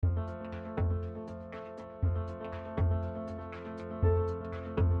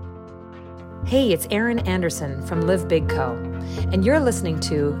Hey, it's Erin Anderson from Live Big Co., and you're listening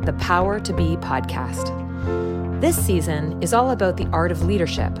to the Power to Be podcast. This season is all about the art of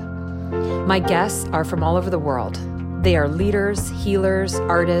leadership. My guests are from all over the world. They are leaders, healers,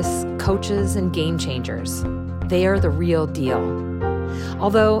 artists, coaches, and game changers. They are the real deal.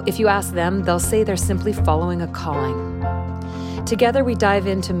 Although, if you ask them, they'll say they're simply following a calling. Together, we dive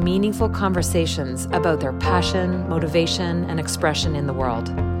into meaningful conversations about their passion, motivation, and expression in the world.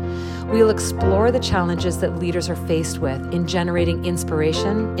 We'll explore the challenges that leaders are faced with in generating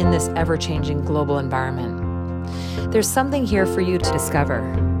inspiration in this ever-changing global environment. There's something here for you to discover.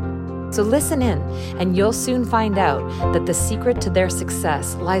 So listen in, and you'll soon find out that the secret to their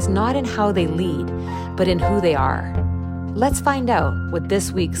success lies not in how they lead, but in who they are. Let's find out what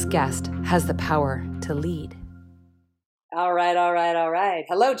this week's guest has the power to lead. All right.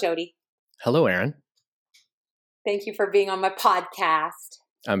 Hello, Jody. Hello, Erin. Thank you for being on my podcast.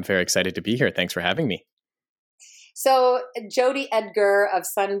 I'm very excited to be here. Thanks for having me. So, Jody Edgar of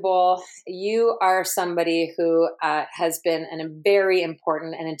Sunbowl, you are somebody who has been a very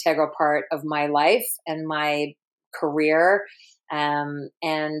important and integral part of my life and my career,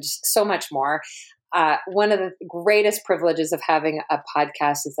 and so much more. One of the greatest privileges of having a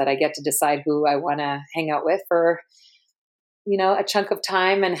podcast is that I get to decide who I want to hang out with for a chunk of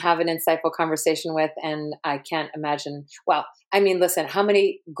time and have an insightful conversation with. And I can't imagine, listen, how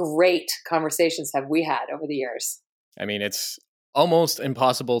many great conversations have we had over the years? I mean, it's almost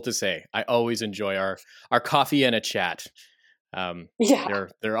impossible to say. I always enjoy our coffee and a chat.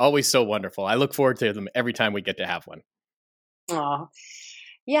 They're always so wonderful. I look forward to them every time we get to have one. Oh,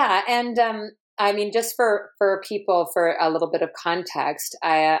 yeah. And, just for people, for a little bit of context,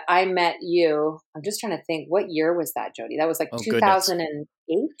 I met you. I'm just trying to think, what year was that, Jody? That was like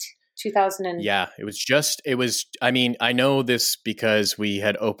 2008, 2000. Yeah, I know this because we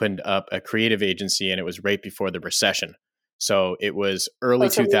had opened up a creative agency and it was right before the recession. So it was early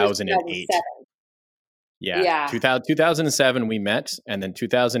 2008. Yeah. 2007 we met, and then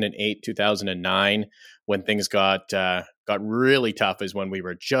 2008, 2009, when things got really tough, is when we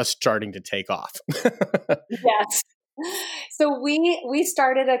were just starting to take off. Yes. So we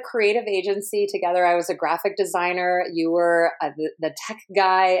started a creative agency together. I was a graphic designer. You were the tech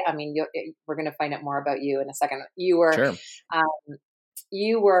guy. I mean, we're going to find out more about you in a second. You were, sure.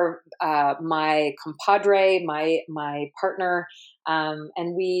 You were my compadre, my partner,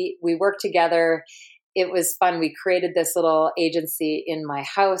 and we worked together. It was fun. We created this little agency in my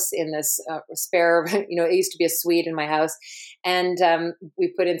house in this spare, it used to be a suite in my house. And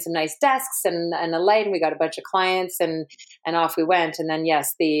we put in some nice desks and a light, and we got a bunch of clients, and off we went. And then,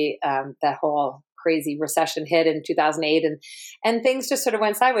 yes, that whole crazy recession hit in 2008, and things just sort of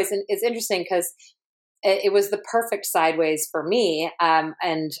went sideways. And it's interesting because it was the perfect sideways for me.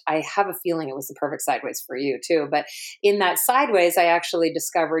 And I have a feeling it was the perfect sideways for you too. But in that sideways, I actually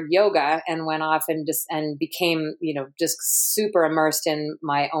discovered yoga and went off and became, just super immersed in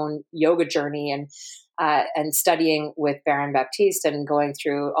my own yoga journey and studying with Baron Baptiste and going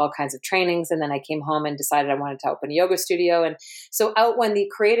through all kinds of trainings. And then I came home and decided I wanted to open a yoga studio. And so out went the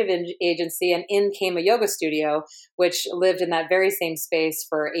creative agency, and in came a yoga studio, which lived in that very same space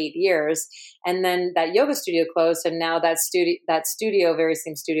for 8 years. And then that yoga studio closed. And now that studio, very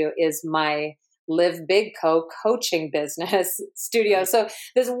same studio, is my Live Big Co. coaching business studio. So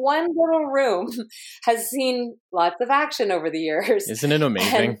this one little room has seen lots of action over the years. Isn't it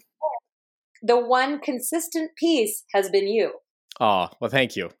amazing? And the one consistent piece has been you. Oh, well,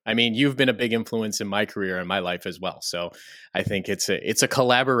 thank you. I mean, you've been a big influence in my career and my life as well. So I think it's a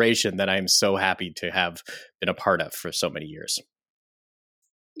collaboration that I'm so happy to have been a part of for so many years.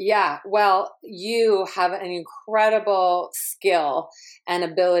 Yeah, well, you have an incredible skill and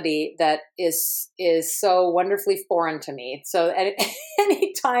ability that is so wonderfully foreign to me. So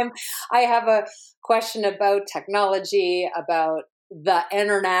anytime I have a question about technology, about the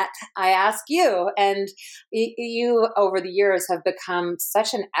internet, I ask you. And you, over the years, have become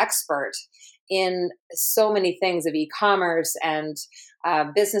such an expert in so many things of e-commerce and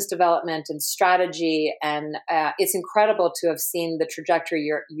business development and strategy. And it's incredible to have seen the trajectory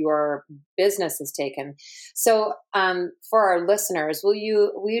your business has taken. So for our listeners, will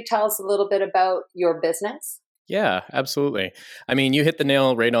you tell us a little bit about your business? Yeah, absolutely. I mean, you hit the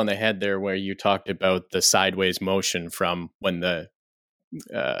nail right on the head there, where you talked about the sideways motion from when the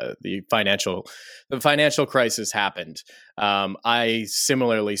financial crisis happened. I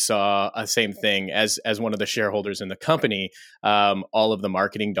similarly saw a same thing as one of the shareholders in the company. All of the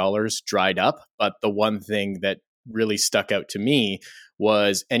marketing dollars dried up, but the one thing that really stuck out to me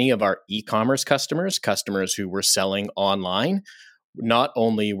was any of our e-commerce customers who were selling online, not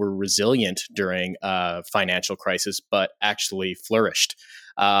only were resilient during a financial crisis, but actually flourished.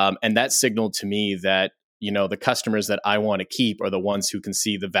 And that signaled to me that, the customers that I want to keep are the ones who can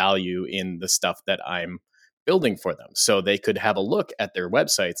see the value in the stuff that I'm building for them. So they could have a look at their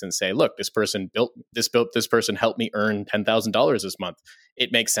websites and say, look, this person this person helped me earn $10,000 this month.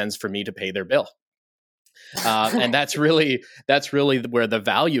 It makes sense for me to pay their bill. And that's really where the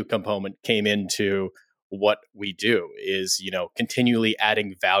value component came into what we do is, continually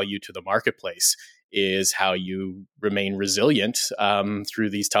adding value to the marketplace is how you remain resilient through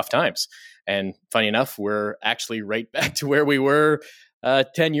these tough times. And funny enough, we're actually right back to where we were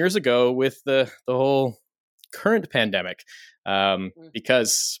 10 years ago with the whole current pandemic,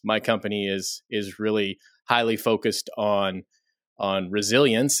 because my company is really highly focused on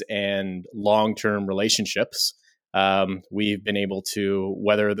resilience and long-term relationships. We've been able to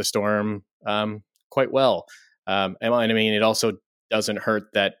weather the storm quite well. And I mean, it also doesn't hurt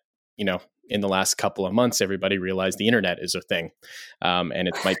that, in the last couple of months, everybody realized the internet is a thing, and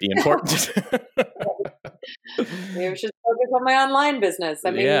it might be important. Maybe I should focus on my online business.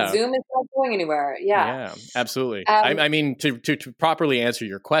 I mean, Zoom is not going anywhere. Yeah, absolutely. I mean, to properly answer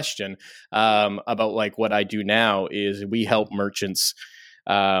your question about like what I do now is we help merchants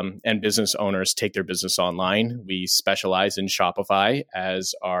and business owners take their business online. We specialize in Shopify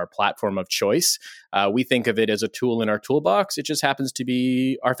as our platform of choice. We think of it as a tool in our toolbox. It just happens to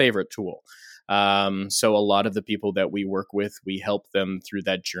be our favorite tool. So a lot of the people that we work with, we help them through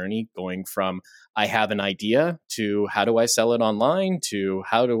that journey, going from I have an idea to how do I sell it online to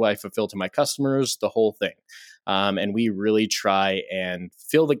how do I fulfill to my customers, the whole thing. And we really try and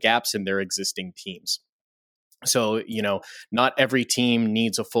fill the gaps in their existing teams. So, not every team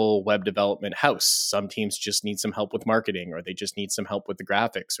needs a full web development house. Some teams just need some help with marketing, or they just need some help with the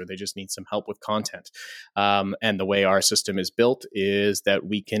graphics, or they just need some help with content. And the way our system is built is that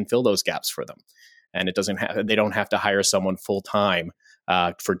we can fill those gaps for them. And they don't have to hire someone full time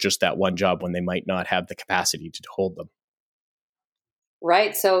for just that one job when they might not have the capacity to hold them.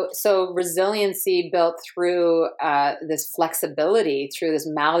 Right. So resiliency built through this flexibility, through this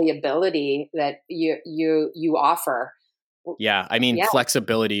malleability that you offer. Yeah, I mean,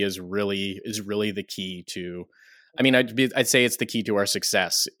 flexibility is really the key to. I mean, I'd say it's the key to our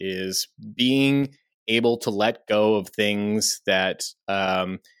success is being able to let go of things that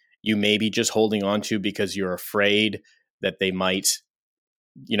you may be just holding on to because you're afraid that they might.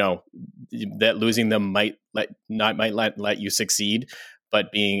 That losing them might let you succeed, but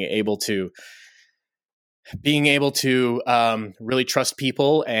being able to really trust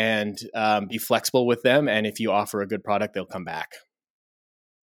people and be flexible with them. And if you offer a good product, they'll come back.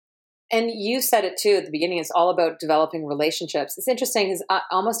 And you said it too at the beginning, it's all about developing relationships. It's interesting because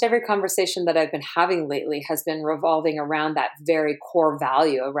almost every conversation that I've been having lately has been revolving around that very core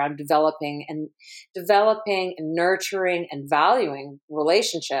value, around developing and nurturing and valuing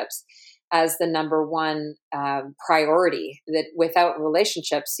relationships as the number one priority. That without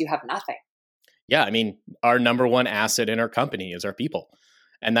relationships, you have nothing. Yeah, I mean, our number one asset in our company is our people.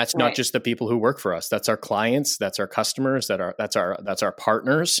 And that's not just the people who work for us. That's our clients. That's our customers. That's our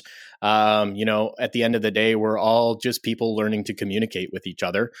partners. At the end of the day, we're all just people learning to communicate with each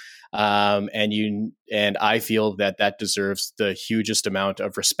other. And I feel that deserves the hugest amount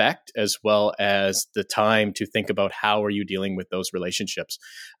of respect, as well as the time to think about how are you dealing with those relationships.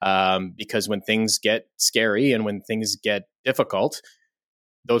 Because when things get scary and when things get difficult,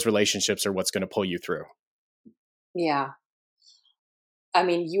 those relationships are what's going to pull you through. Yeah. I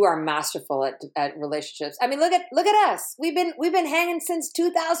mean, you are masterful at relationships. I mean, look at us. We've been hanging since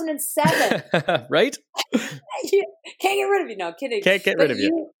 2007. Right? Can't get rid of you. No, kidding. Can't get rid of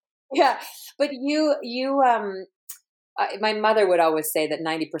you. Yeah, but you. My mother would always say that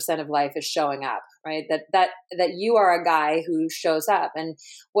 90% of life is showing up. Right? That you are a guy who shows up. And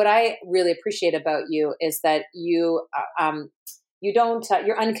what I really appreciate about you is that you don't,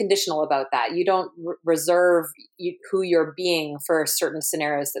 you're unconditional about that. You don't reserve who you're being for certain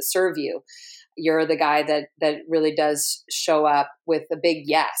scenarios that serve you. You're the guy that really does show up with a big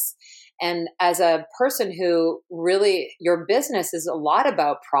yes. And as a person who really, your business is a lot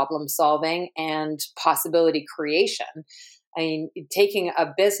about problem solving and possibility creation. I mean, taking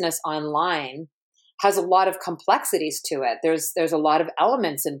a business online has a lot of complexities to it. There's a lot of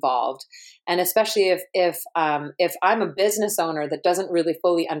elements involved. And especially if I'm a business owner that doesn't really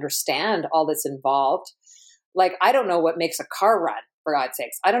fully understand all that's involved, like I don't know what makes a car run, for God's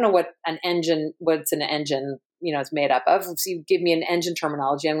sakes. I don't know what's an engine, is made up of. So you give me an engine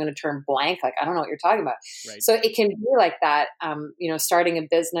terminology, I'm going to turn blank. Like, I don't know what you're talking about. Right. So it can be like that, starting a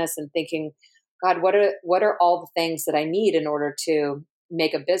business and thinking, God, what are all the things that I need in order to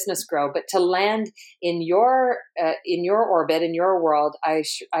make a business grow? But to land in your orbit, in your world, I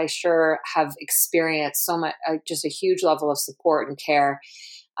sure have experienced so much, just a huge level of support and care.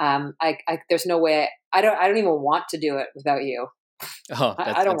 There's no way I don't even want to do it without you. Oh,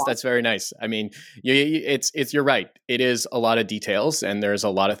 that's very nice. I mean, you're right. It is a lot of details, and there's a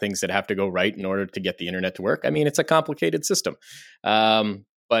lot of things that have to go right in order to get the internet to work. I mean, it's a complicated system.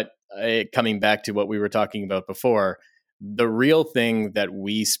 But coming back to what we were talking about before, the real thing that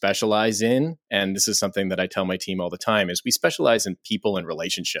we specialize in, and this is something that I tell my team all the time, is we specialize in people and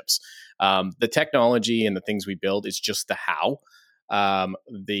relationships. The technology and the things we build is just the how.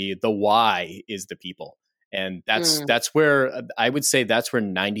 The why is the people. And that's where I would say that's where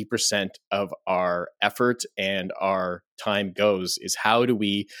 90% of our effort and our time goes, is how do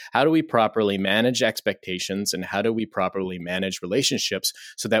we properly manage expectations, and how do we properly manage relationships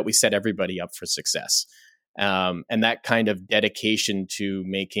so that we set everybody up for success. And that kind of dedication to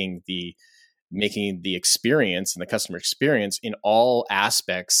making the experience and the customer experience in all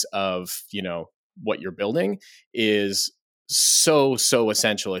aspects of, what you're building is so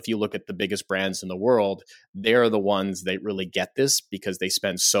essential. If you look at the biggest brands in the world, they're the ones that really get this, because they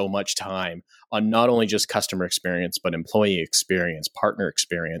spend so much time on not only just customer experience, but employee experience, partner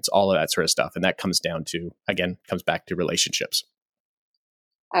experience, all of that sort of stuff. And that comes back to relationships.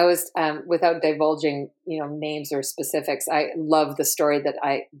 I was, without divulging, names or specifics, I love the story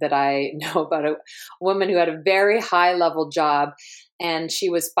that I know about a woman who had a very high level job, and she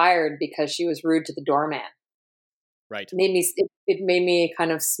was fired because she was rude to the doorman. Right. It made me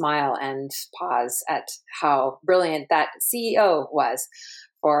kind of smile and pause at how brilliant that CEO was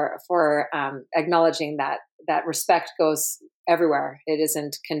for acknowledging that respect goes everywhere. It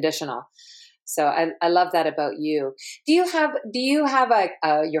isn't conditional. So I love that about you. Do you have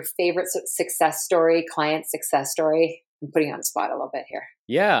your favorite success story, client success story? I'm putting you on the spot a little bit here.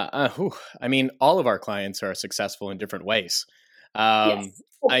 Yeah. I mean, all of our clients are successful in different ways. Yes.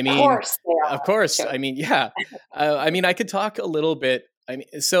 Of course. I mean, yeah. I could talk a little bit.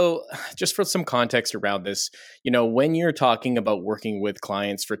 So just for some context around this, when you're talking about working with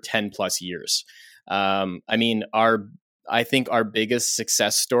clients for 10 plus years, I think our biggest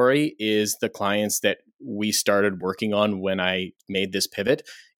success story is the clients that we started working on when I made this pivot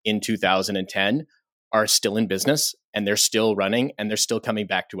in 2010 are still in business, and they're still running, and they're still coming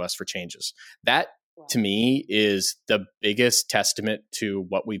back to us for changes. That, to me, is the biggest testament to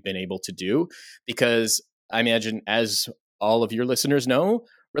what we've been able to do, because I imagine, as all of your listeners know,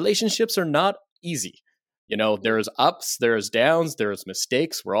 relationships are not easy. There's ups, there's downs, there's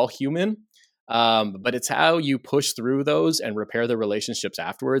mistakes. We're all human. But it's how you push through those and repair the relationships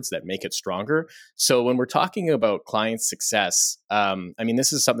afterwards that make it stronger. So when we're talking about client success,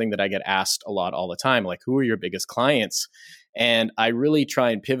 this is something that I get asked a lot all the time, like, who are your biggest clients? And I really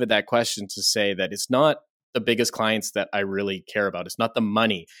try and pivot that question to say that it's not the biggest clients that I really care about. It's not the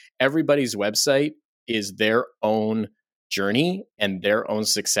money. Everybody's website is their own journey and their own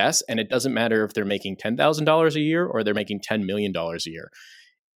success. And it doesn't matter if they're making $10,000 a year or they're making $10 million a year.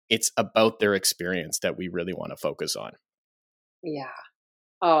 It's about their experience that we really want to focus on. Yeah.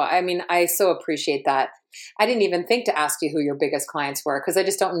 Oh, I so appreciate that. I didn't even think to ask you who your biggest clients were, because I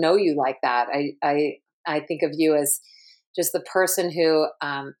just don't know you like that. I think of you as just the person who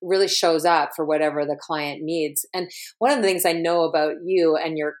really shows up for whatever the client needs. And one of the things I know about you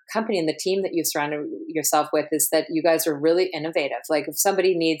and your company and the team that you've surrounded yourself with is that you guys are really innovative. Like, if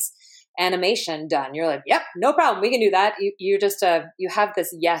somebody needs animation done, you're like, yep, no problem, we can do that. You just you have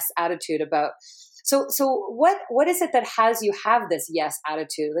this yes attitude about. So what is it that has you have this yes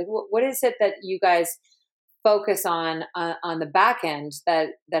attitude? Like, what is it that you guys focus on the back end that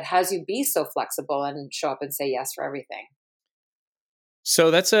has you be so flexible and show up and say yes for everything?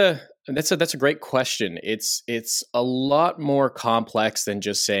 So that's a great question. It's a lot more complex than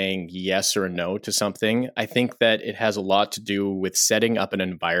just saying yes or no to something. I think that it has a lot to do with setting up an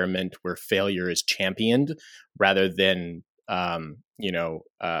environment where failure is championed rather than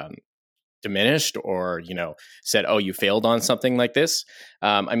diminished or said, oh, you failed on something like this.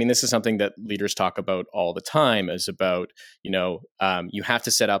 This is something that leaders talk about all the time, is about you have to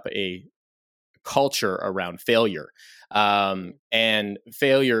set up a culture around failure. And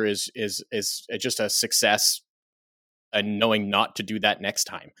failure is just a success and knowing not to do that next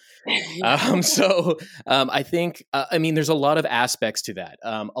time. I think, there's a lot of aspects to that.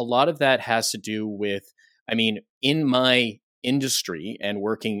 A lot of that has to do with, in my industry and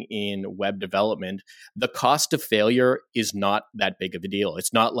working in web development, the cost of failure is not that big of a deal.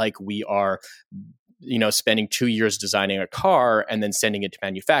 It's not like we are spending 2 years designing a car and then sending it to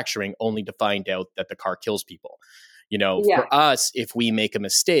manufacturing only to find out that the car kills people. For us, if we make a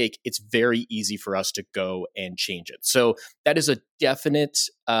mistake, it's very easy for us to go and change it. So that is a definite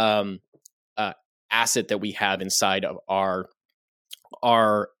asset that we have inside of our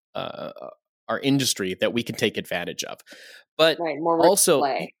industry that we can take advantage of. But also,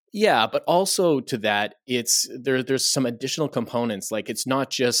 but also to that, there's some additional components. Like, it's not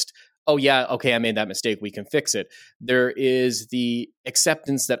just, oh yeah, okay, I made that mistake, we can fix it. There is the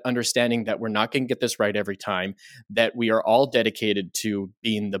acceptance, that understanding that we're not going to get this right every time, that we are all dedicated to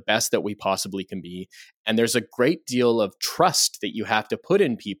being the best that we possibly can be. And there's a great deal of trust that you have to put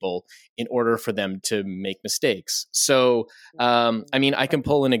in people in order for them to make mistakes. So, I can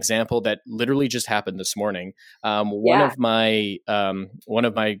pull an example that literally just happened this morning. One of my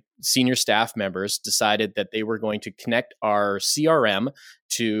senior staff members decided that they were going to connect our CRM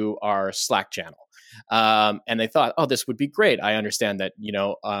to our Slack channel. And they thought, oh, this would be great. I understand that,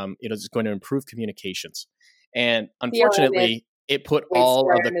 it is going to improve communications. And unfortunately, it put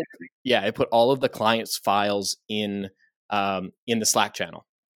all of the client's files in the Slack channel.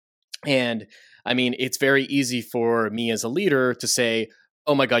 And it's very easy for me as a leader to say,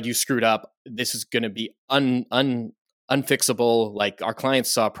 oh my God, you screwed up. This is going to be unfixable. Like, our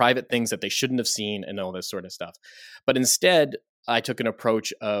clients saw private things that they shouldn't have seen and all this sort of stuff. But instead, I took an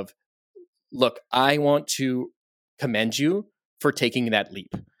approach of, look, I want to commend you for taking that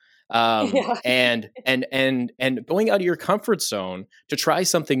leap. And going out of your comfort zone to try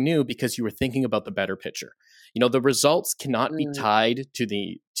something new because you were thinking about the better picture. The results cannot be tied to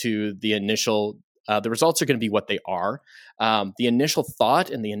the initial. The results are going to be what they are. The initial thought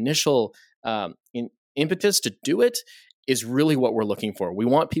and the initial impetus to do it is really what we're looking for. We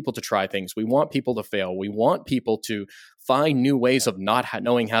want people to try things. We want people to fail. We want people to find new ways of not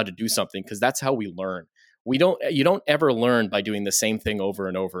knowing how to do something, because that's how we learn. You don't ever learn by doing the same thing over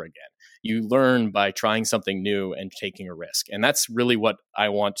and over again. You learn by trying something new and taking a risk. And that's really what I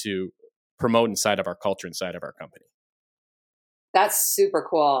want to promote inside of our culture, inside of our company. That's super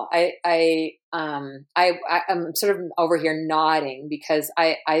cool. I'm sort of over here nodding, because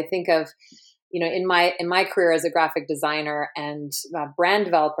I think of, in my career as a graphic designer and brand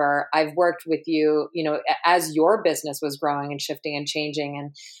developer, I've worked with you, as your business was growing and shifting and changing,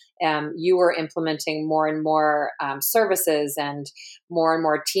 and you were implementing more and more services and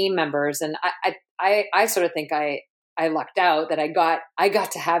more team members. And I sort of think I lucked out that I got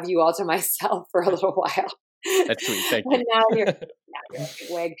to have you all to myself for a little while. That's sweet. Thank you. And now you're a big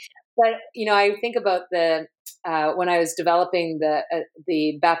wig. But I think about when I was developing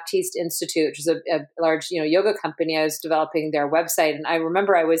the Baptiste Institute, which is a large yoga company. I was developing their website, and I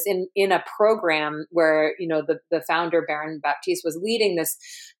remember I was in a program where the founder, Baron Baptiste, was leading this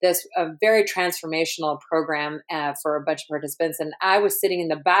very transformational program for a bunch of participants, and I was sitting in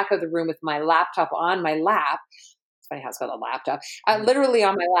the back of the room with my laptop on my lap. Funny how it's called a laptop, literally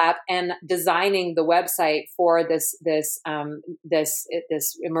on my lap, and designing the website for this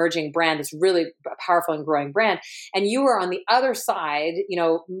emerging brand, this really powerful and growing brand. And you were on the other side,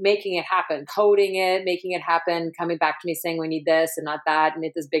 making it happen, coding it, making it happen, coming back to me saying, we need this and not that,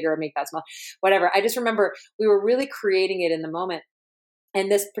 make this bigger, make that small, whatever. I just remember we were really creating it in the moment. And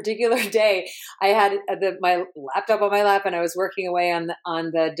this particular day, I had my laptop on my lap, and I was working away on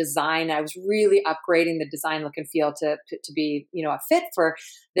the design. I was really upgrading the design look and feel to be a fit for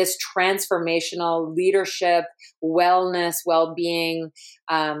this transformational leadership, wellness, well-being,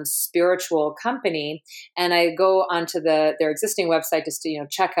 spiritual company. And I go onto their existing website just to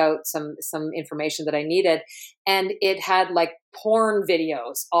check out some information that I needed, and it had like porn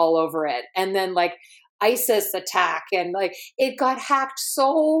videos all over it, and then like ISIS attack, and like it got hacked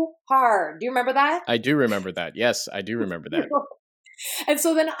so hard. Do you remember that? I do remember that. Yes, I do remember that. And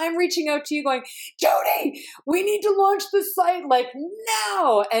so then I'm reaching out to you going, Jody, we need to launch the site like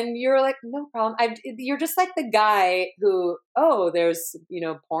now. And you're like, no problem. You're just like the guy who, there's,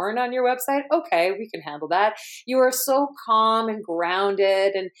 porn on your website. Okay, we can handle that. You are so calm and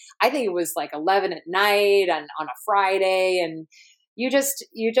grounded. And I think it was like 11 at night on a Friday, and you just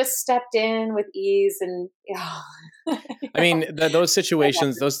stepped in with ease. And those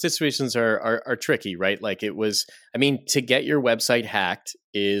situations are tricky, right? Like, it was, to get your website hacked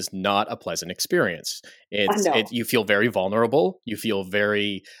is not a pleasant experience. You feel very vulnerable. You feel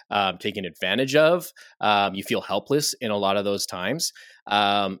very taken advantage of. You feel helpless in a lot of those times.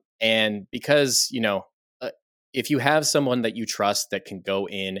 And because, if you have someone that you trust that can go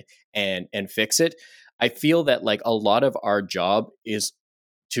in and fix it, I feel that like a lot of our job is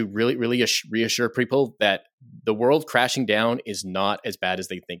to really, really reassure people that the world crashing down is not as bad as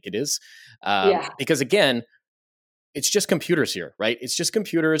they think it is. Because again, it's just computers here, right? It's just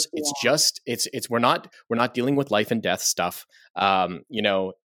computers. It's we're not dealing with life and death stuff.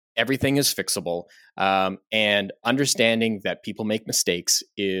 Everything is fixable. And understanding that people make mistakes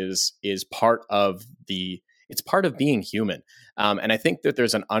is part of it's part of being human. And I think that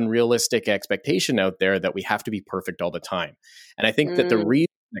there's an unrealistic expectation out there that we have to be perfect all the time. And I think that the reason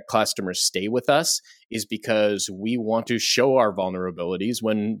that customers stay with us is because we want to show our vulnerabilities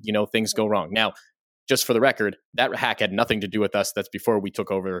when, things go wrong. Now, just for the record, that hack had nothing to do with us. That's before we took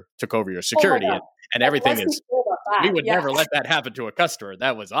over your security and everything is. We would never let that happen to a customer.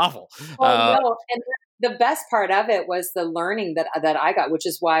 That was awful. No. And the best part of it was the learning that I got, which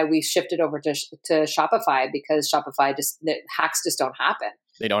is why we shifted over to Shopify, because Shopify hacks just don't happen.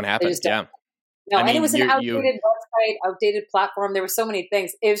 They don't happen. Yeah. No, and it was an outdated website, outdated platform. There were so many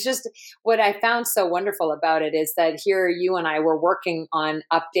things. It was just what I found so wonderful about it is that here you and I were working on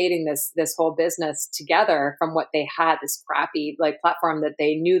updating this whole business together from what they had, this crappy platform that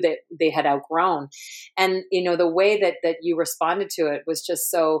they knew that they had outgrown. And, the way that you responded to it was just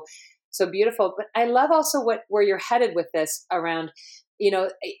so beautiful. But I love also where you're headed with this around,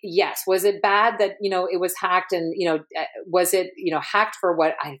 yes, was it bad that, it was hacked and, was it, hacked for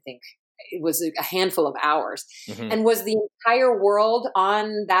what I think it was a handful of hours. Mm-hmm. And was the entire world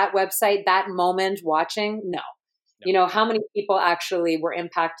on that website, that moment watching? No. How many people actually were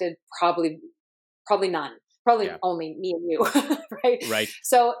impacted? Probably none. Probably only me and you, right? Right.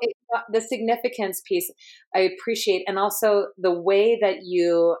 So the significance piece, I appreciate, and also the way that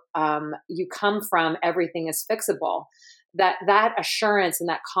you come from everything is fixable. That assurance and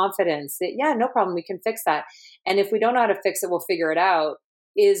that confidence that no problem, we can fix that. And if we don't know how to fix it, we'll figure it out.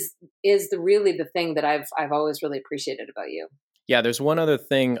 Is really the thing that I've always really appreciated about you. Yeah, there's one other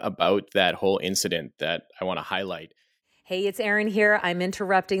thing about that whole incident that I want to highlight. Hey, it's Erin here. I'm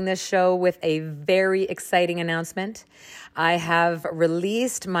interrupting this show with a very exciting announcement. I have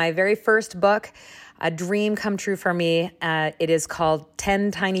released my very first book, a dream come true for me. It is called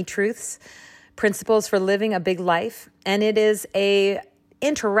 10 Tiny Truths, Principles for Living a Big Life. And it is a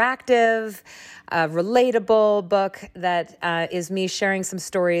interactive, relatable book that is me sharing some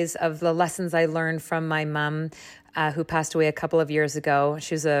stories of the lessons I learned from my mom, who passed away a couple of years ago.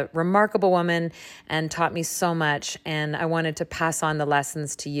 She was a remarkable woman and taught me so much, and I wanted to pass on the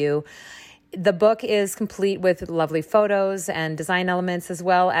lessons to you. The book is complete with lovely photos and design elements, as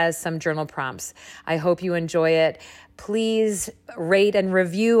well as some journal prompts. I hope you enjoy it. Please rate and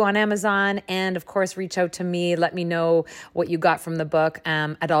review on Amazon, and of course, reach out to me. Let me know what you got from the book.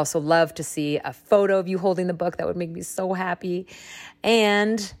 I'd also love to see a photo of you holding the book. That would make me so happy.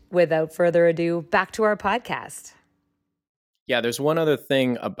 And without further ado, back to our podcast. Yeah, there's one other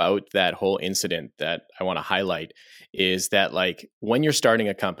thing about that whole incident that I want to highlight is that when you're starting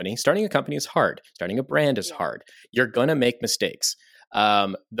a company is hard. Starting a brand is hard. You're going to make mistakes.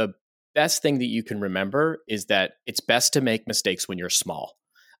 The best thing that you can remember is that it's best to make mistakes when you're small.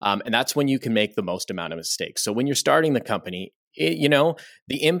 And that's when you can make the most amount of mistakes. So when you're starting the company, the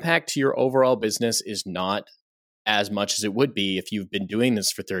impact to your overall business is not as much as it would be if you've been doing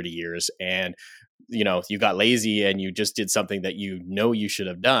this for 30 years and you got lazy and you just did something that you should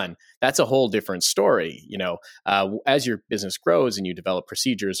have done. That's a whole different story. As your business grows and you develop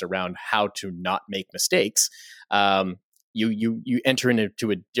procedures around how to not make mistakes, you enter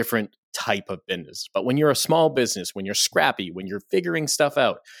into a different type of business. But when you're a small business, when you're scrappy, when you're figuring stuff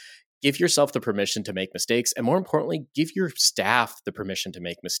out, give yourself the permission to make mistakes. And more importantly, give your staff the permission to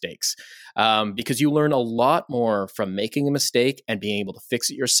make mistakes, because you learn a lot more from making a mistake and being able to fix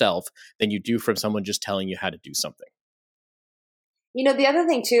it yourself than you do from someone just telling you how to do something. The other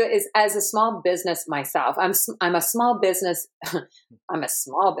thing too is, as a small business myself, I'm a small business. I'm a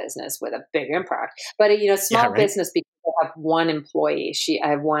small business with a big impact, but business because I have one employee. I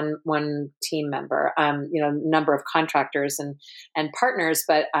have one team member. Number of contractors and partners,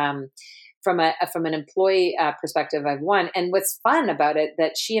 but from an employee perspective, I've one. And what's fun about it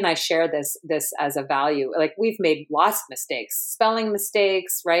that she and I share this as a value. We've made lots of mistakes, spelling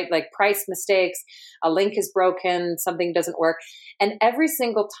mistakes, right? Price mistakes. A link is broken, something doesn't work, and every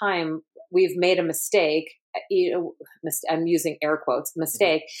single time we've made a mistake. I'm using air quotes,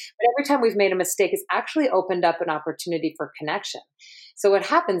 mistake, but every time we've made a mistake, it's actually opened up an opportunity for connection. So what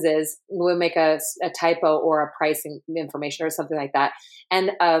happens is we'll make a typo or a pricing information or something like that,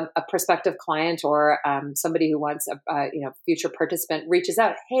 and a prospective client or somebody who wants a future participant reaches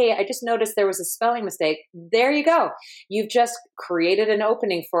out. Hey, I just noticed there was a spelling mistake. There you go. You've just created an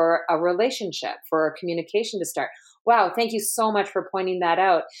opening for a relationship, for a communication to start. Wow, thank you so much for pointing that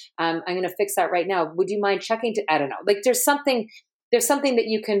out. I'm going to fix that right now. Would you mind checking to, I don't know, like there's something that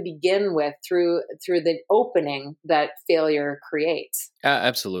you can begin with through the opening that failure creates.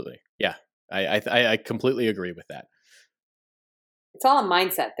 Absolutely. Yeah. I completely agree with that. It's all a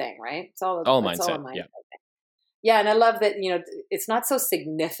mindset thing, right? It's all mindset. All a mindset thing. Yeah. And I love that, it's not so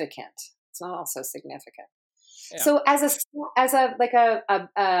significant. It's not all so significant. Yeah. So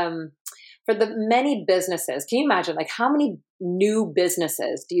for the many businesses, can you imagine like how many new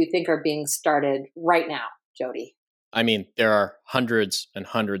businesses do you think are being started right now, Jody? I mean, there are hundreds and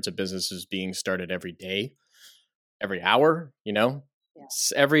hundreds of businesses being started every day, every hour, Yeah.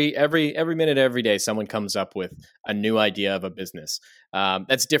 Every minute, every day, someone comes up with a new idea of a business.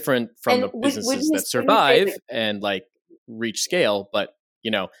 That's different from the businesses that survive and like reach scale. But,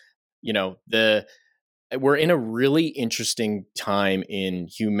 we're in a really interesting time in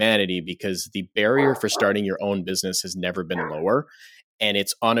humanity because the barrier for starting your own business has never been lower, and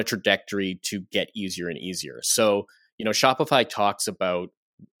it's on a trajectory to get easier and easier. So, Shopify talks about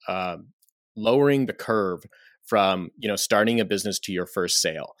lowering the curve from, starting a business to your first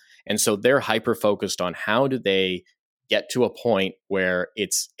sale. And so they're hyper focused on how do they get to a point where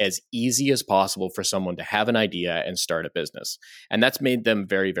it's as easy as possible for someone to have an idea and start a business. And that's made them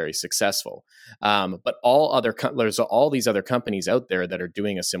very, very successful. But there's all these other companies out there that are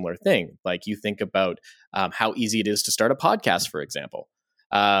doing a similar thing. Like you think about how easy it is to start a podcast, for example.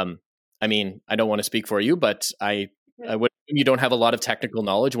 I mean, I don't want to speak for you, but I would. You don't have a lot of technical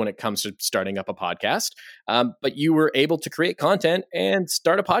knowledge when it comes to starting up a podcast, but you were able to create content and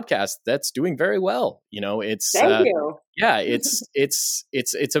start a podcast that's doing very well. It's Thank you. Yeah,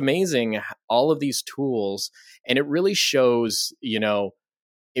 it's amazing, all of these tools, and it really shows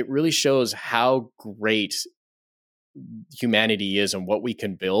how great humanity is and what we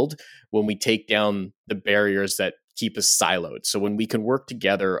can build when we take down the barriers that keep us siloed. So when we can work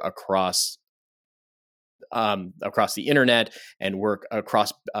together across the internet and work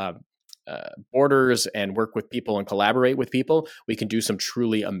across borders and work with people and collaborate with people, we can do some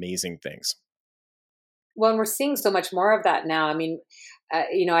truly amazing things. Well, and we're seeing so much more of that now. I mean,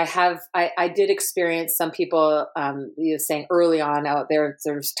 I did experience some people, saying early on out there,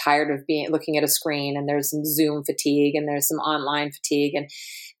 they're just tired of looking at a screen, and there's some Zoom fatigue and there's some online fatigue.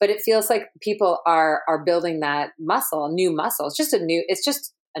 But it feels like people are building that new muscle. It's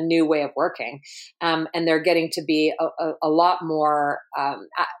just a new way of working. And they're getting to be a lot more,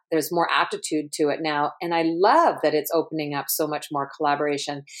 there's more aptitude to it now. And I love that it's opening up so much more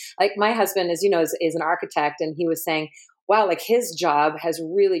collaboration. Like my husband, as you know, is an architect, and he was saying, wow, like his job has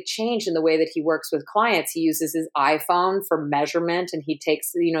really changed in the way that he works with clients. He uses his iPhone for measurement, and he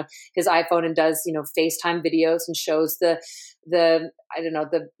takes, his iPhone and does, FaceTime videos and shows the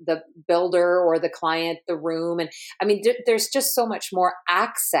builder or the client the room. And I mean, there's just so much more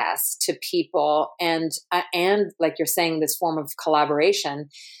access to people and like you're saying, this form of collaboration,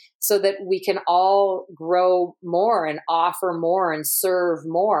 so that we can all grow more and offer more and serve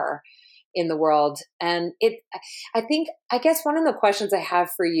more in the world. And I guess one of the questions I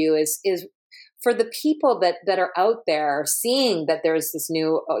have for you is for the people that are out there seeing that there's this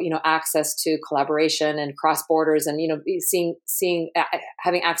new, access to collaboration and cross borders, and,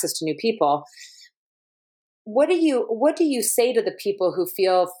 having access to new people. What do you say to the people who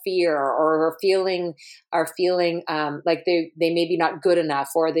feel fear or are feeling like they may be not good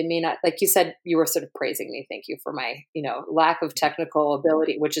enough, or they may not, like you said, you were sort of praising me. Thank you for my, lack of technical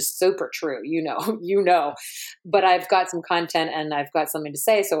ability, which is super true. But I've got some content and I've got something to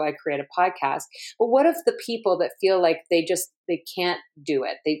say. So I create a podcast. But what if the people that feel like they can't do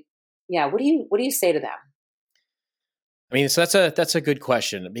it? What do you say to them? I mean, so that's a good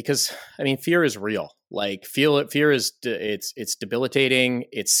question, because I mean, fear is real. Like fear is it's debilitating.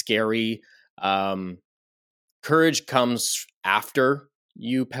 It's scary. Courage comes after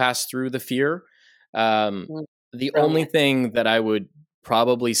you pass through the fear. The only thing that I would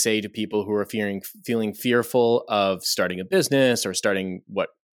probably say to people who are feeling fearful of starting a business or starting what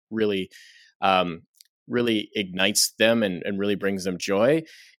really ignites them and really brings them joy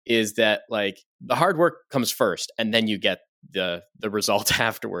is that, like, the hard work comes first and then you get the result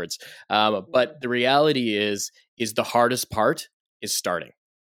afterwards. But the reality is the hardest part is starting.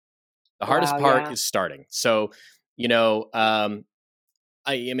 The hardest part is starting. So, I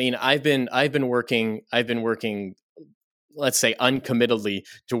mean, I've been working, let's say, uncommittedly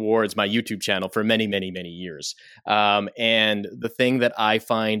towards my YouTube channel for many, many, many years. And the thing that I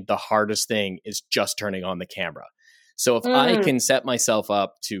find the hardest thing is just turning on the camera. So if I can set myself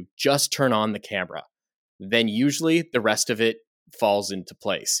up to just turn on the camera, then usually the rest of it falls into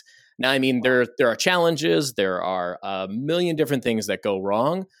place. Now, I mean, there are challenges, there are a million different things that go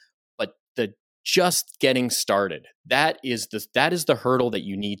wrong, but the just getting started, that is the hurdle that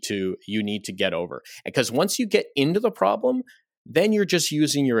you need to get over. Because once you get into the problem, then you're just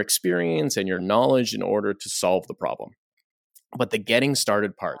using your experience and your knowledge in order to solve the problem. But the getting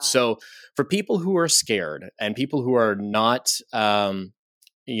started part. So for people who are scared and people who are not,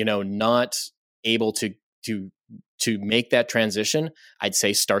 not able to make that transition, I'd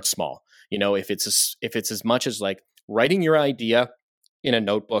say start small. If it's as much as like writing your idea in a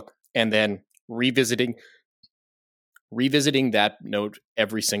notebook and then revisiting that note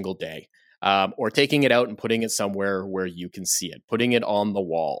every single day, or taking it out and putting it somewhere where you can see it, putting it on the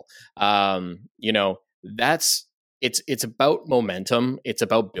wall. It's about momentum. It's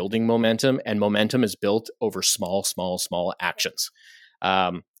about building momentum, and momentum is built over small actions.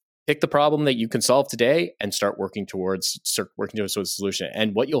 Pick the problem that you can solve today and start working towards a solution.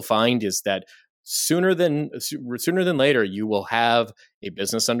 And what you'll find is that sooner than later, you will have a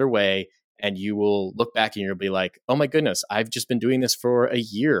business underway, and you will look back and you'll be like, oh my goodness, I've just been doing this for a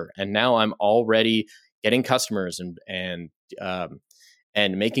year, and now I'm already getting customers and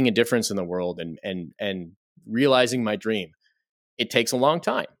making a difference in the world and realizing my dream. It takes a long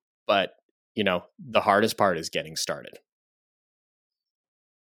time, but the hardest part is getting started.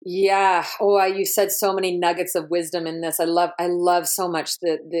 Yeah. Oh, you said so many nuggets of wisdom in this. I love so much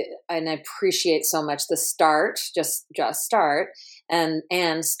and I appreciate so much the start, just start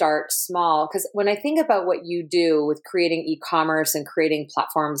and start small. Because when I think about what you do with creating e-commerce and creating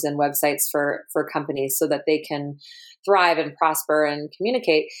platforms and websites for companies so that they can thrive and prosper and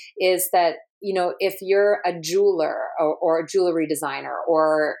communicate, is that if you're a jeweler or a jewelry designer,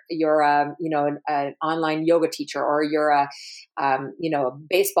 or you're an online yoga teacher, or you're a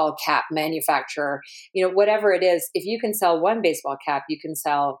baseball cap manufacturer, whatever it is, if you can sell one baseball cap, you can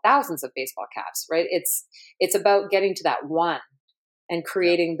sell thousands of baseball caps, right? It's about getting to that one and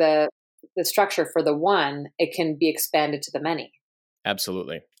creating the structure for the one. It can be expanded to the many.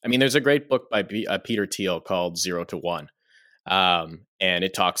 Absolutely. I mean, there's a great book by Peter Thiel called 0 to 1. And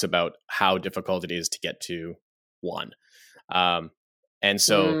it talks about how difficult it is to get to one. And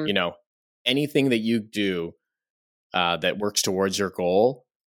so, anything that you do that works towards your goal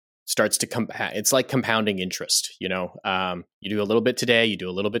starts to it's like compounding interest. You do a little bit today, you do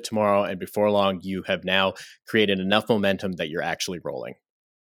a little bit tomorrow, and before long, you have now created enough momentum that you're actually rolling.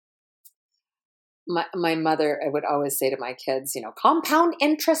 My mother, I would always say to my kids, compound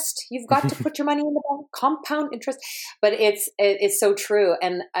interest. You've got to put your money in the bank. Compound interest, but it's so true.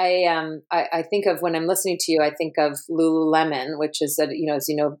 And I think of, when I'm listening to you, I think of Lululemon, which is a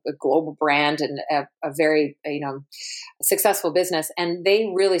global brand and a very successful business. And they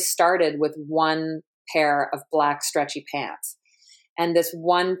really started with one pair of black stretchy pants. And this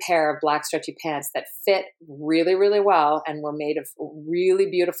one pair of black stretchy pants that fit really, really well and were made of really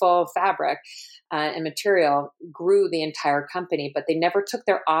beautiful fabric and material grew the entire company. But they never took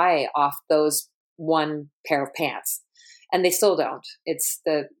their eye off those one pair of pants, and they still don't. It's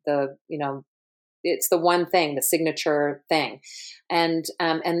it's the one thing, the signature thing, and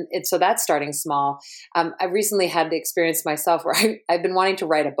so that's starting small. I recently had the experience myself where I've been wanting to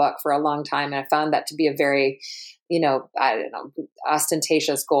write a book for a long time, and I found that to be a very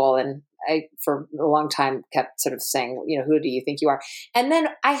ostentatious goal. And I, for a long time, kept sort of saying, who do you think you are? And then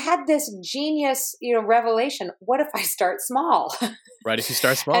I had this genius, revelation. What if I start small? Right. If you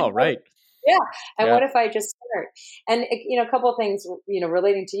start small, right. Yeah. And what if I just start? And, a couple of things,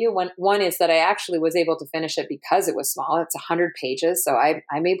 relating to you. One is that I actually was able to finish it because it was small. It's 100 pages. So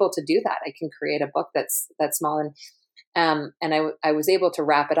I'm able to do that. I can create a book that's small. And I was able to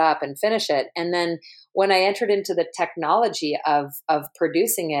wrap it up and finish it. And then when I entered into the technology of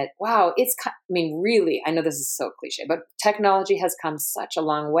producing it, wow, really, I know this is so cliche, but technology has come such a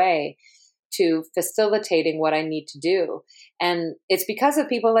long way to facilitating what I need to do. And it's because of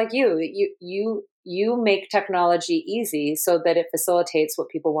people like you. You make technology easy so that it facilitates what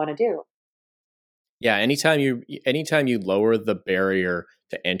people want to do. Yeah, anytime you lower the barrier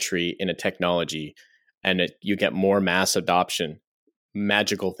to entry in a technology and you get more mass adoption,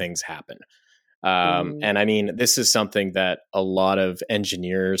 magical things happen. And I mean, this is something that a lot of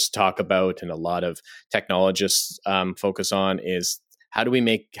engineers talk about and a lot of technologists focus on, is how do we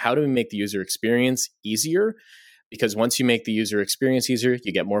make the user experience easier? Because once you make the user experience easier,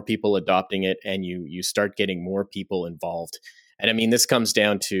 you get more people adopting it, and you start getting more people involved. And I mean, this comes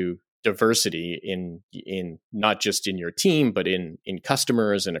down to diversity in not just in your team, but in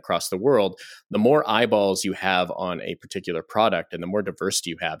customers and across the world. The more eyeballs you have on a particular product and the more diversity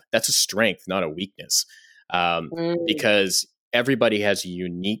you have, that's a strength, not a weakness. Because everybody has a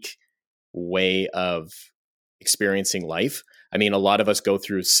unique way of experiencing life. I mean, a lot of us go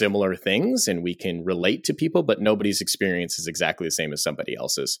through similar things and we can relate to people, but nobody's experience is exactly the same as somebody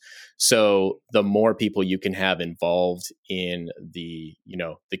else's. So the more people you can have involved in the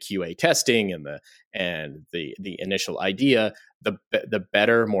QA testing and the initial idea, the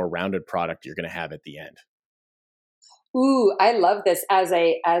better, more rounded product you're going to have at the end. Ooh, I love this as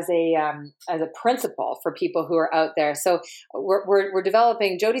a principle for people who are out there. So we're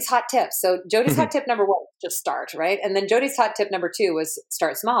developing Jody's hot tips. So Jody's hot tip number 1, just start, right? And then Jody's hot tip number 2 was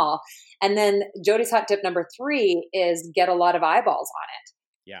start small. And then Jody's hot tip number 3 is get a lot of eyeballs on it.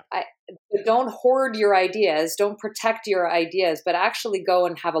 Yeah. Don't hoard your ideas, don't protect your ideas, but actually go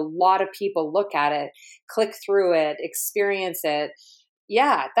and have a lot of people look at it, click through it, experience it.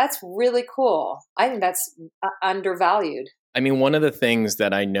 Yeah, that's really cool. I think that's undervalued. I mean, one of the things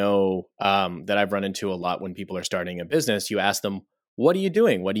that I know that I've run into a lot when people are starting a business, you ask them, what are you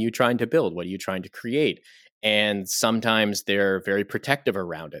doing? What are you trying to build? What are you trying to create? And sometimes they're very protective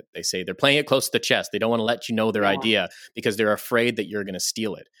around it. They say they're playing it close to the chest. They don't want to let you know their idea because they're afraid that you're going to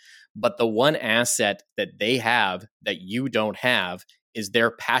steal it. But the one asset that they have that you don't have is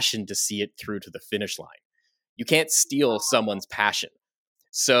their passion to see it through to the finish line. You can't steal someone's passion.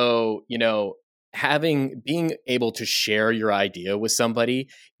 So, being able to share your idea with somebody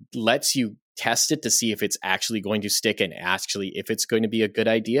lets you test it to see if it's actually going to stick and actually if it's going to be a good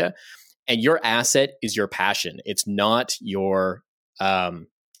idea. And your asset is your passion. It's not your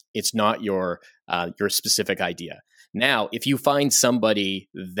specific idea. Now, if you find somebody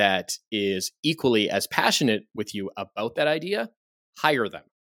that is equally as passionate with you about that idea, hire them.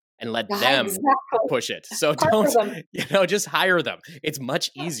 And let them push it. So just hire them. It's much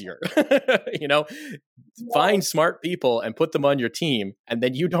easier. Find smart people and put them on your team, and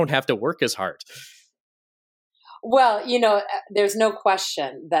then you don't have to work as hard. Well, there's no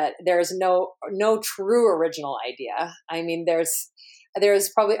question that there's no true original idea. I mean, there's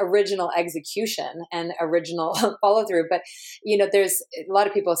probably original execution and original follow through, but there's a lot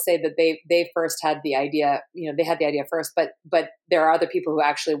of people say that they first had the idea, they had the idea first, but there are other people who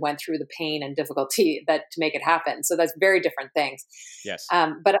actually went through the pain and difficulty to make it happen. So that's very different things. Yes.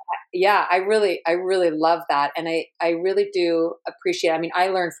 But yeah, I really love that, and I really do appreciate. I mean, I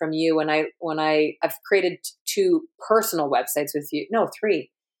learned from you when I've created 2 personal websites with you, no 3,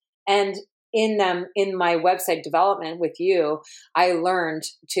 and in my website development with you, I learned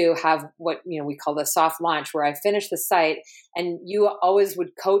to have what we call the soft launch, where I finish the site, and you always would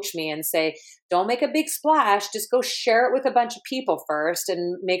coach me and say, "Don't make a big splash. Just go share it with a bunch of people first,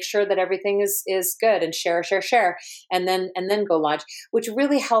 and make sure that everything is good. And share, and then go launch." Which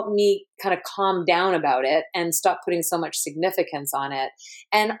really helped me kind of calm down about it and stop putting so much significance on it,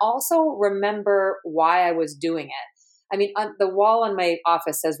 and also remember why I was doing it. I mean, on the wall in my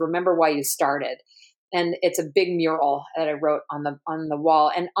office says, "Remember why you started." And it's a big mural that I wrote on the wall.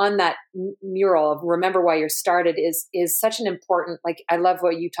 And on that mural of "Remember why you started" is such an important, I love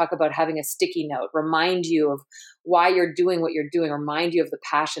what you talk about, having a sticky note, remind you of why you're doing what you're doing, remind you of the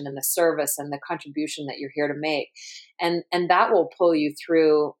passion and the service and the contribution that you're here to make. And that will pull you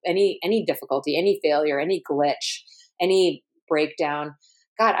through any difficulty, any failure, any glitch, any breakdown.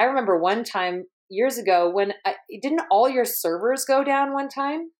 God, I remember one time years ago when didn't all your servers go down one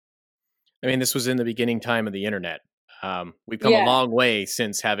time? I mean, this was in the beginning time of the internet. We've come a long way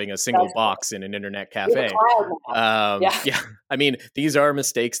since having a single box in an internet cafe. Yeah. I mean, these are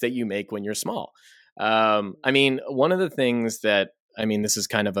mistakes that you make when you're small. I mean, one of the things that, this is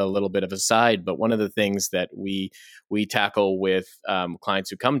kind of a little bit of a side, but one of the things that we tackle with clients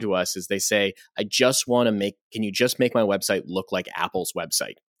who come to us is they say, can you just make my website look like Apple's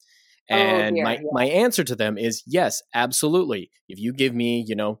website? And my answer to them is yes, absolutely. If you give me,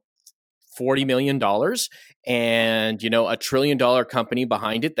 $40 million and, $1 trillion company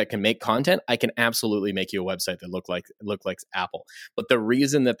behind it that can make content, I can absolutely make you a website that look like Apple. But the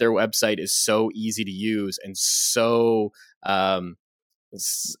reason that their website is so easy to use and so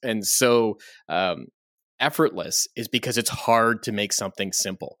effortless is because it's hard to make something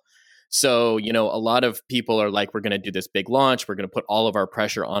simple. So, a lot of people are like, we're going to do this big launch. We're going to put all of our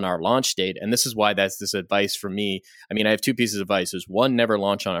pressure on our launch date. And this is why that's this advice for me. I have 2 pieces of advice. Is 1, never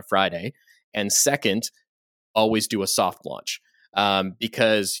launch on a Friday. And 2nd, always do a soft launch.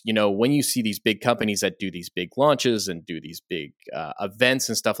 Because, when you see these big companies that do these big launches and do these big events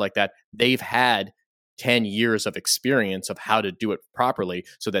and stuff like that, they've had 10 years of experience of how to do it properly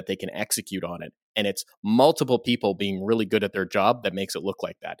so that they can execute on it. And it's multiple people being really good at their job that makes it look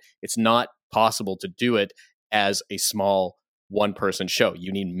like that. It's not possible to do it as a small 1-person show.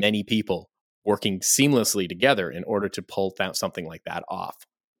 You need many people working seamlessly together in order to pull something like that off.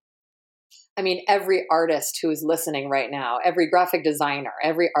 I mean, every artist who is listening right now, every graphic designer,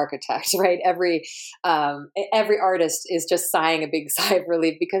 every architect, right? Every artist is just sighing a big sigh of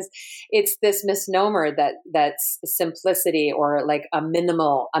relief, because it's this misnomer that's simplicity, or like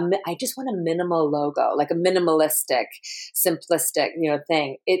I just want a minimal logo, like a minimalistic, simplistic,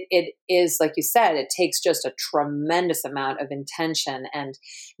 thing. It is, like you said, it takes just a tremendous amount of intention and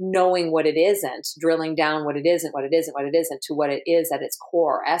knowing what it isn't, drilling down what it isn't, to what it is at its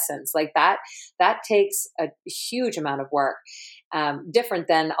core essence, like that. That takes a huge amount of work. Different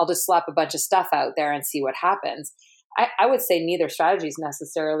than I'll just slap a bunch of stuff out there and see what happens. I would say neither strategy is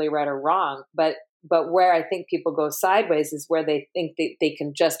necessarily right or wrong, but where I think people go sideways is where they think they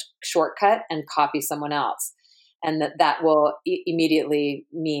can just shortcut and copy someone else, and that will immediately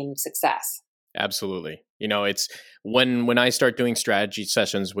mean success. Absolutely. It's when I start doing strategy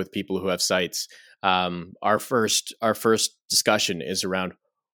sessions with people who have sites, our first discussion is around,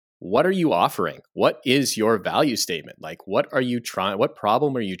 what are you offering? What is your value statement? Like, what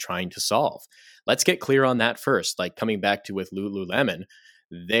problem are you trying to solve? Let's get clear on that first. Like, coming back to with Lululemon,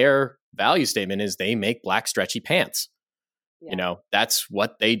 their value statement is they make black stretchy pants. Yeah. That's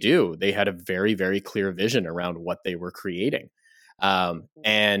what they do. They had a very, very clear vision around what they were creating.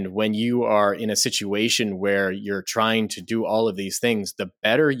 And when you are in a situation where you're trying to do all of these things, the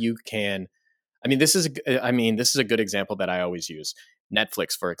better you can. This is a good example that I always use.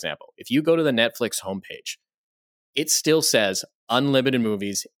 Netflix, for example. If you go to the Netflix homepage, it still says unlimited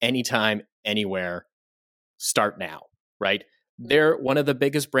movies, anytime, anywhere, start now, right? They're one of the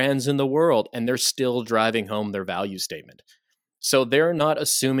biggest brands in the world, and they're still driving home their value statement. So they're not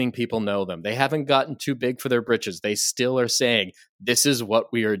assuming people know them. They haven't gotten too big for their britches. They still are saying, this is what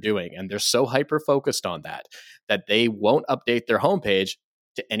we are doing. And they're so hyper-focused on that they won't update their homepage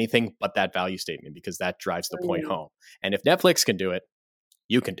to anything but that value statement, because that drives the point home. And if Netflix can do it,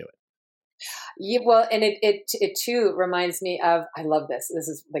 you can do it. Yeah, well, and it too reminds me of, I love this. This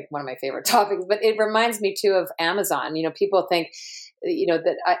is like one of my favorite topics, but it reminds me too of Amazon. People think,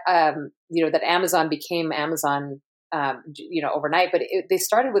 that Amazon became Amazon, overnight, but they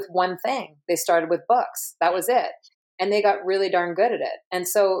started with one thing. They started with books. That was it. And they got really darn good at it. And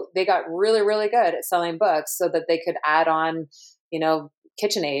so they got really, really good at selling books so that they could add on,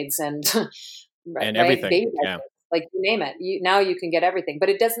 KitchenAids and and everything. Yeah. Like, you name it. Now you can get everything, but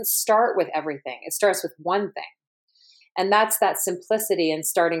it doesn't start with everything. It starts with one thing. And that's that simplicity and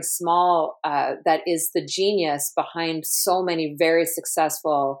starting small that is the genius behind so many very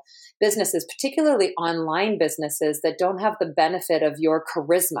successful businesses, particularly online businesses that don't have the benefit of your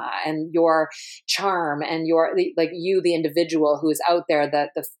charisma and your charm and the individual who is out there,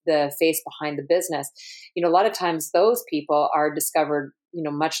 the face behind the business. A lot of times those people are discovered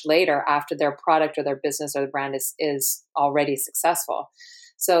much later, after their product or their business or the brand is already successful.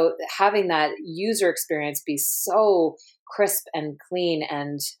 So having that user experience be so crisp and clean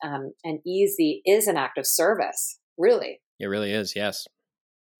and easy is an act of service, really. It really is, yes.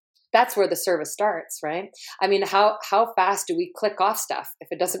 That's where the service starts, right? How fast do we click off stuff if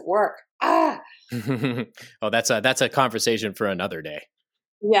it doesn't work? Oh, that's a conversation for another day.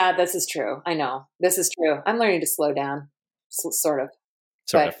 Yeah, this is true. I know. This is true. I'm learning to slow down, sort of.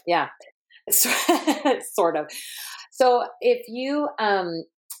 Yeah, sort of. So if you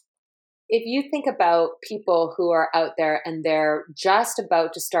think about people who are out there and they're just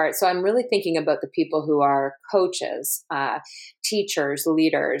about to start, so I'm really thinking about the people who are coaches, teachers,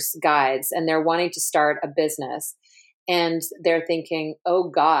 leaders, guides, and they're wanting to start a business. And they're thinking, oh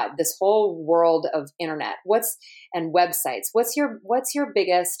God, this whole world of internet, and websites, what's your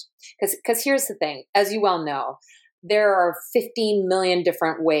biggest, because here's the thing, as you well know, there are 15 million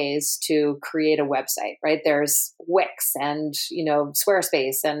different ways to create a website, right? There's Wix and,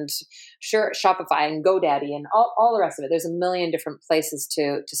 Squarespace and Shopify and GoDaddy and all the rest of it. There's a million different places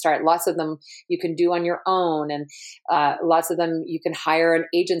to start. Lots of them you can do on your own, and lots of them you can hire an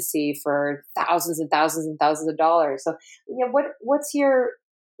agency for thousands and thousands and thousands of dollars. So, what's your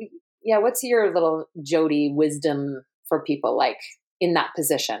little Jody wisdom for people like in that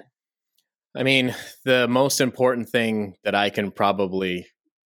position? The most important thing that I can probably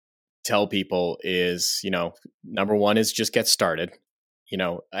tell people is, number one is just get started.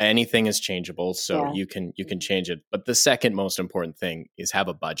 Anything is changeable, so you can change it. But the second most important thing is have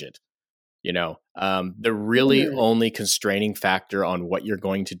a budget. The really only constraining factor on what you're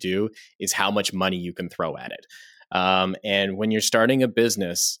going to do is how much money you can throw at it. And when you're starting a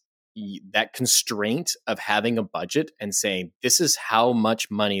business, that constraint of having a budget and saying, this is how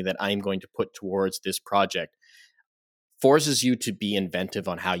much money that I'm going to put towards this project, forces you to be inventive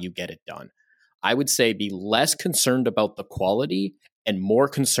on how you get it done. I would say be less concerned about the quality and more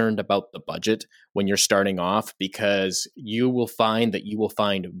concerned about the budget when you're starting off, because you will find that you will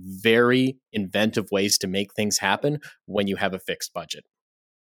find very inventive ways to make things happen when you have a fixed budget.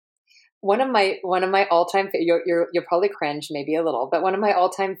 One of my all-time you'll probably cringe maybe a little, but one of my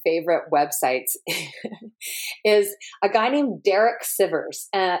all-time favorite websites is a guy named Derek Sivers.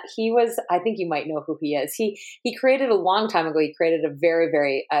 He was, I think you might know who he is. He created a long time ago. He created a very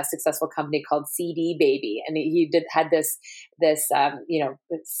very successful company called CD Baby, and he had this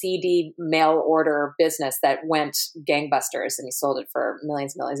CD mail order business that went gangbusters, and he sold it for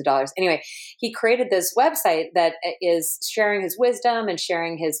millions of dollars. Anyway, he created this website that is sharing his wisdom and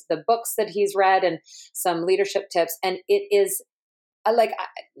sharing the books that he's read and some leadership tips. And it is like,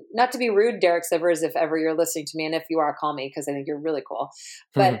 not to be rude, Derek Sivers, if ever you're listening to me, and if you are, call me, because I think you're really cool.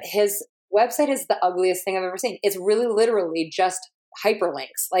 But his website is the ugliest thing I've ever seen. It's really literally just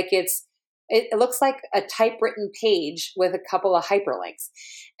hyperlinks. Like it looks like a typewritten page with a couple of hyperlinks,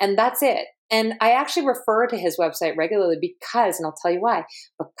 and that's it. And I actually refer to his website regularly because, and I'll tell you why,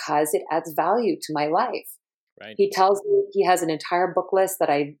 because it adds value to my life. Right. He tells me he has an entire book list that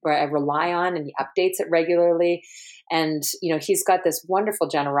I rely on, and he updates it regularly. And, he's got this wonderful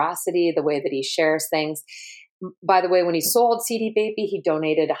generosity, the way that he shares things. By the way, when he sold CD Baby, he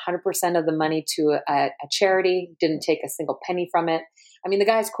donated 100% of the money to a charity, didn't take a single penny from it. I mean, the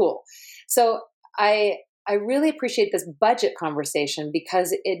guy's cool. So I really appreciate this budget conversation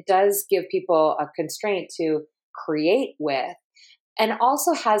because it does give people a constraint to create with, and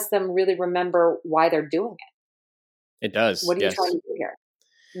also has them really remember why they're doing it. It does. What are you trying to do here?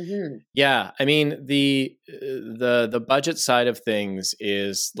 Mm-hmm. Yeah, I mean the budget side of things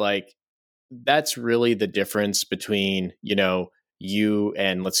is like, that's really the difference between you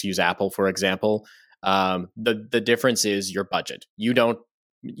and, let's use Apple for example. The difference is your budget. You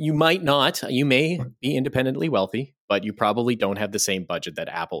may be independently wealthy, but you probably don't have the same budget that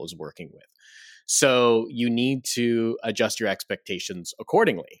Apple is working with. So you need to adjust your expectations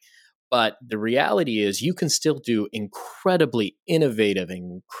accordingly. But the reality is you can still do incredibly innovative,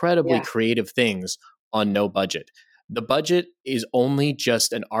 incredibly creative things on no budget. The budget is only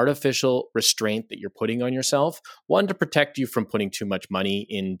just an artificial restraint that you're putting on yourself. One, to protect you from putting too much money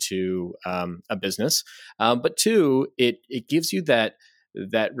into a business. But two, it gives you that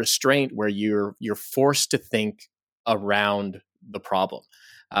restraint where you're forced to think around the problem.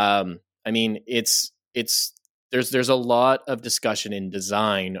 I mean, there's a lot of discussion in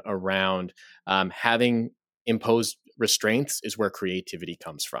design around having imposed restraints is where creativity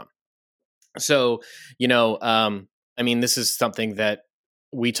comes from. So, I mean, this is something that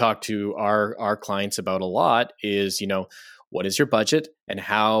we talk to our clients about a lot is, what is your budget and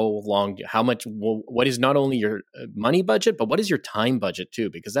what is not only your money budget, but what is your time budget too?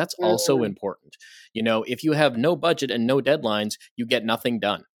 Because that's also important. If you have no budget and no deadlines, you get nothing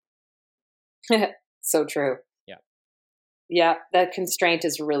done. So true. Yeah, that constraint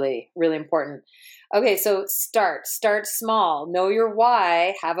is really, really important. Okay, so start small. Know your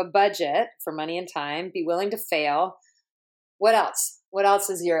why. Have a budget for money and time. Be willing to fail. What else? What else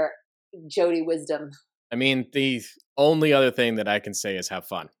is your Jody wisdom? I mean, the only other thing that I can say is have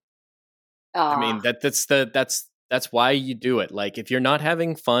fun. I mean, that's why you do it. Like, if you're not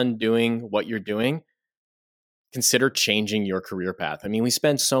having fun doing what you're doing, consider changing your career path. I mean, we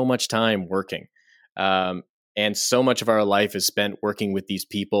spend so much time working. And so much of our life is spent working with these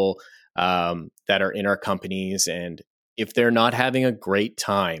people that are in our companies. And if they're not having a great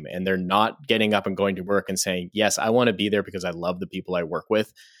time and they're not getting up and going to work and saying, yes, I want to be there because I love the people I work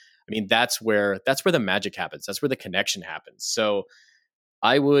with. I mean, that's where the magic happens. That's where the connection happens. So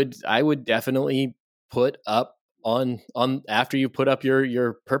I would definitely put up on after you put up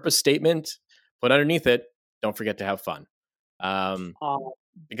your purpose statement, put underneath it, don't forget to have fun.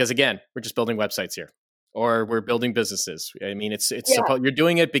 Because again, we're just building websites here. Or we're building businesses. I mean, you're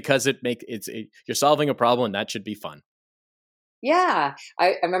doing it because you're solving a problem, and that should be fun. Yeah,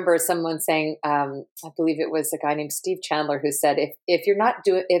 I remember someone saying, I believe it was a guy named Steve Chandler who said, if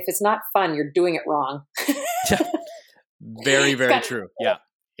it's not fun, you're doing it wrong. Very, very true. Yeah,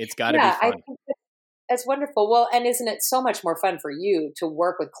 it's got to be fun. I think that's wonderful. Well, and isn't it so much more fun for you to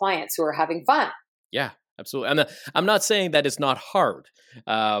work with clients who are having fun? Yeah. Absolutely. I'm not saying that it's not hard,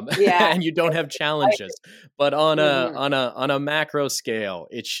 and you don't have challenges, but on a macro scale,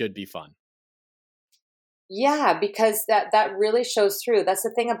 it should be fun. Yeah, because that really shows through. That's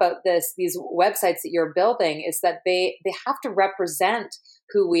the thing about these websites that you're building is that they have to represent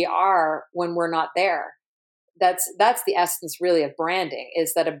who we are when we're not there. that's the essence really of branding,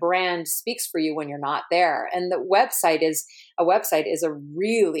 is that a brand speaks for you when you're not there. And the website is a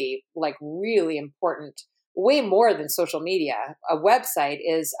really, like, really important, way more than social media. A website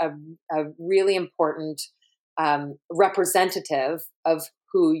is a really important representative of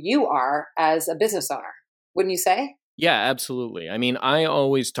who you are as a business owner. Wouldn't you say? Yeah, absolutely. I mean, I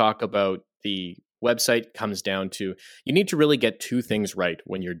always talk about the website comes down to, you need to really get two things right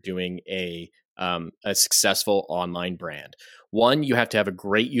when you're doing a successful online brand. One, you have to have a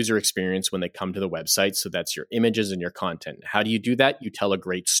great user experience when they come to the website. So that's your images and your content. How do you do that? You tell a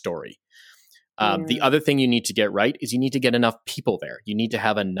great story. The other thing you need to get right is you need to get enough people there. You need to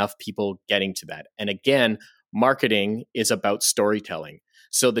have enough people getting to that. And again, marketing is about storytelling.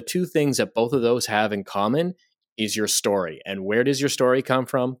 So the two things that both of those have in common is your story. And where does your story come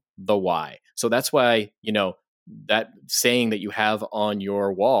from? The why. So that's why, that saying that you have on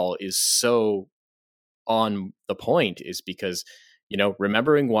your wall is so on the point, is because,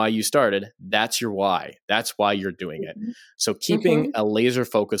 remembering why you started, that's your why. That's why you're doing it. So keeping a laser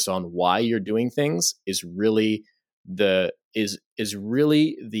focus on why you're doing things is really the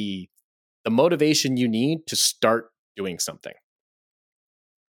motivation you need to start doing something.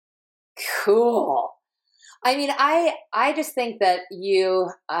 Cool. I mean, I just think that you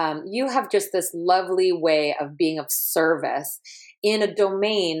have just this lovely way of being of service in a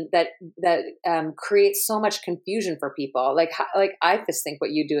domain that creates so much confusion for people. Like I just think what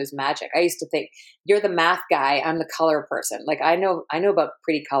you do is magic. I used to think you're the math guy, I'm the color person. Like I know about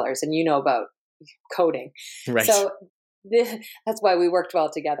pretty colors, and you know about coding. Right. So that's why we worked well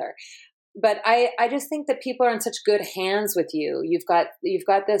together. But I just think that people are in such good hands with you. You've got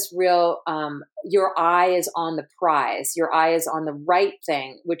this real, your eye is on the prize. Your eye is on the right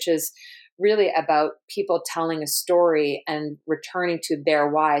thing, which is really about people telling a story and returning to their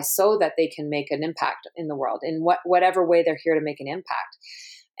why so that they can make an impact in the world in whatever way they're here to make an impact,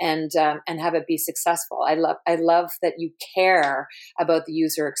 and have it be successful. I love that you care about the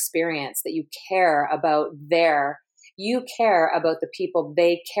user experience, that you care about the people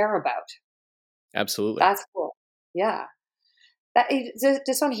they care about. Absolutely. That's cool. Yeah.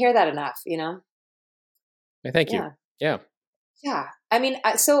 Just don't hear that enough, Thank you. Yeah. Yeah. I mean,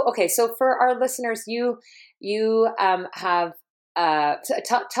 so for our listeners, you have,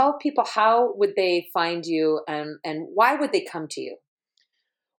 tell people, how would they find you, and why would they come to you?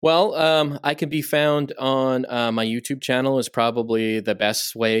 Well, I can be found on my YouTube channel is probably the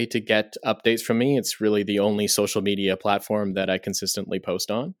best way to get updates from me. It's really the only social media platform that I consistently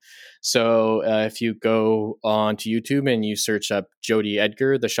post on. So if you go on to YouTube and you search up Jody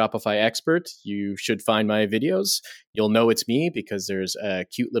Edgar, the Shopify expert, you should find my videos. You'll know it's me because there's a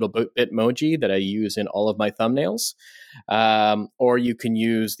cute little Bitmoji that I use in all of my thumbnails. Or you can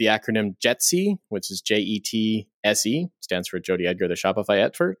use the acronym JETSE, which is JETSE, stands for Jody Edgar, the Shopify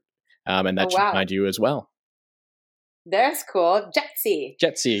expert. And that should find you as well. That's cool. JETSE.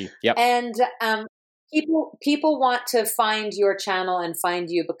 JETSE, yep. And people want to find your channel and find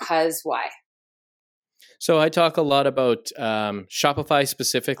you because why? So I talk a lot about Shopify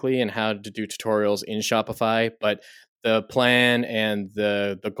specifically and how to do tutorials in Shopify, but the plan and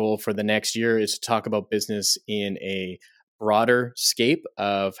the goal for the next year is to talk about business in a broader scape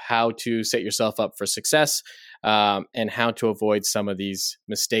of how to set yourself up for success, and how to avoid some of these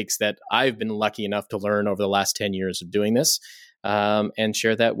mistakes that I've been lucky enough to learn over the last 10 years of doing this, and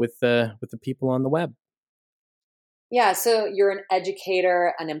share that with the people on the web. Yeah, so you're an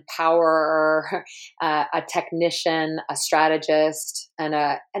educator, an empowerer, a technician, a strategist, and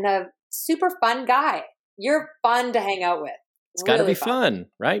a super fun guy. You're fun to hang out with. It's got to be fun,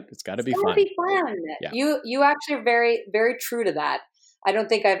 right? It's got to be fun. Yeah. You actually are very, very true to that. I don't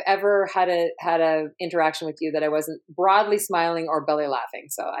think I've ever had a interaction with you that I wasn't broadly smiling or belly laughing.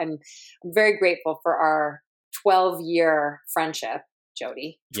 So I'm very grateful for our 12-year friendship,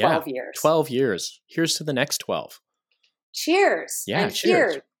 Jody. 12 years. 12 years. Here's to the next 12. Cheers. Yeah, and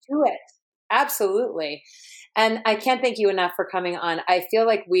cheers. Here to it. Absolutely. And I can't thank you enough for coming on. I feel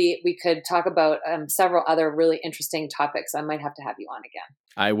like we could talk about several other really interesting topics. I might have to have you on again.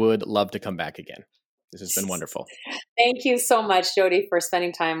 I would love to come back again. This has been wonderful. Thank you so much, Jody, for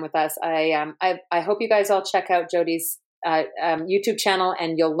spending time with us. I hope you guys all check out Jody's YouTube channel,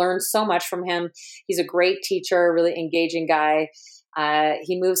 and you'll learn so much from him. He's a great teacher, really engaging guy.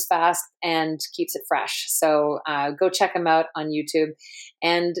 He moves fast and keeps it fresh. So go check him out on YouTube.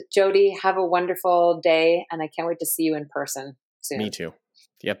 And Jody, have a wonderful day. And I can't wait to see you in person soon. Me too.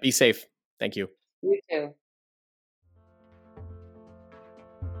 Yeah, be safe. Thank you. You too.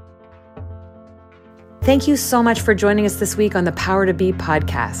 Thank you so much for joining us this week on the Power to Be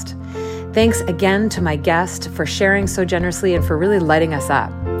podcast. Thanks again to my guest for sharing so generously and for really lighting us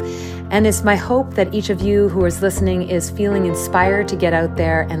up. And it's my hope that each of you who is listening is feeling inspired to get out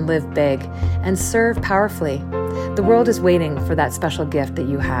there and live big and serve powerfully. The world is waiting for that special gift that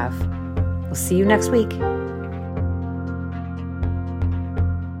you have. We'll see you next week.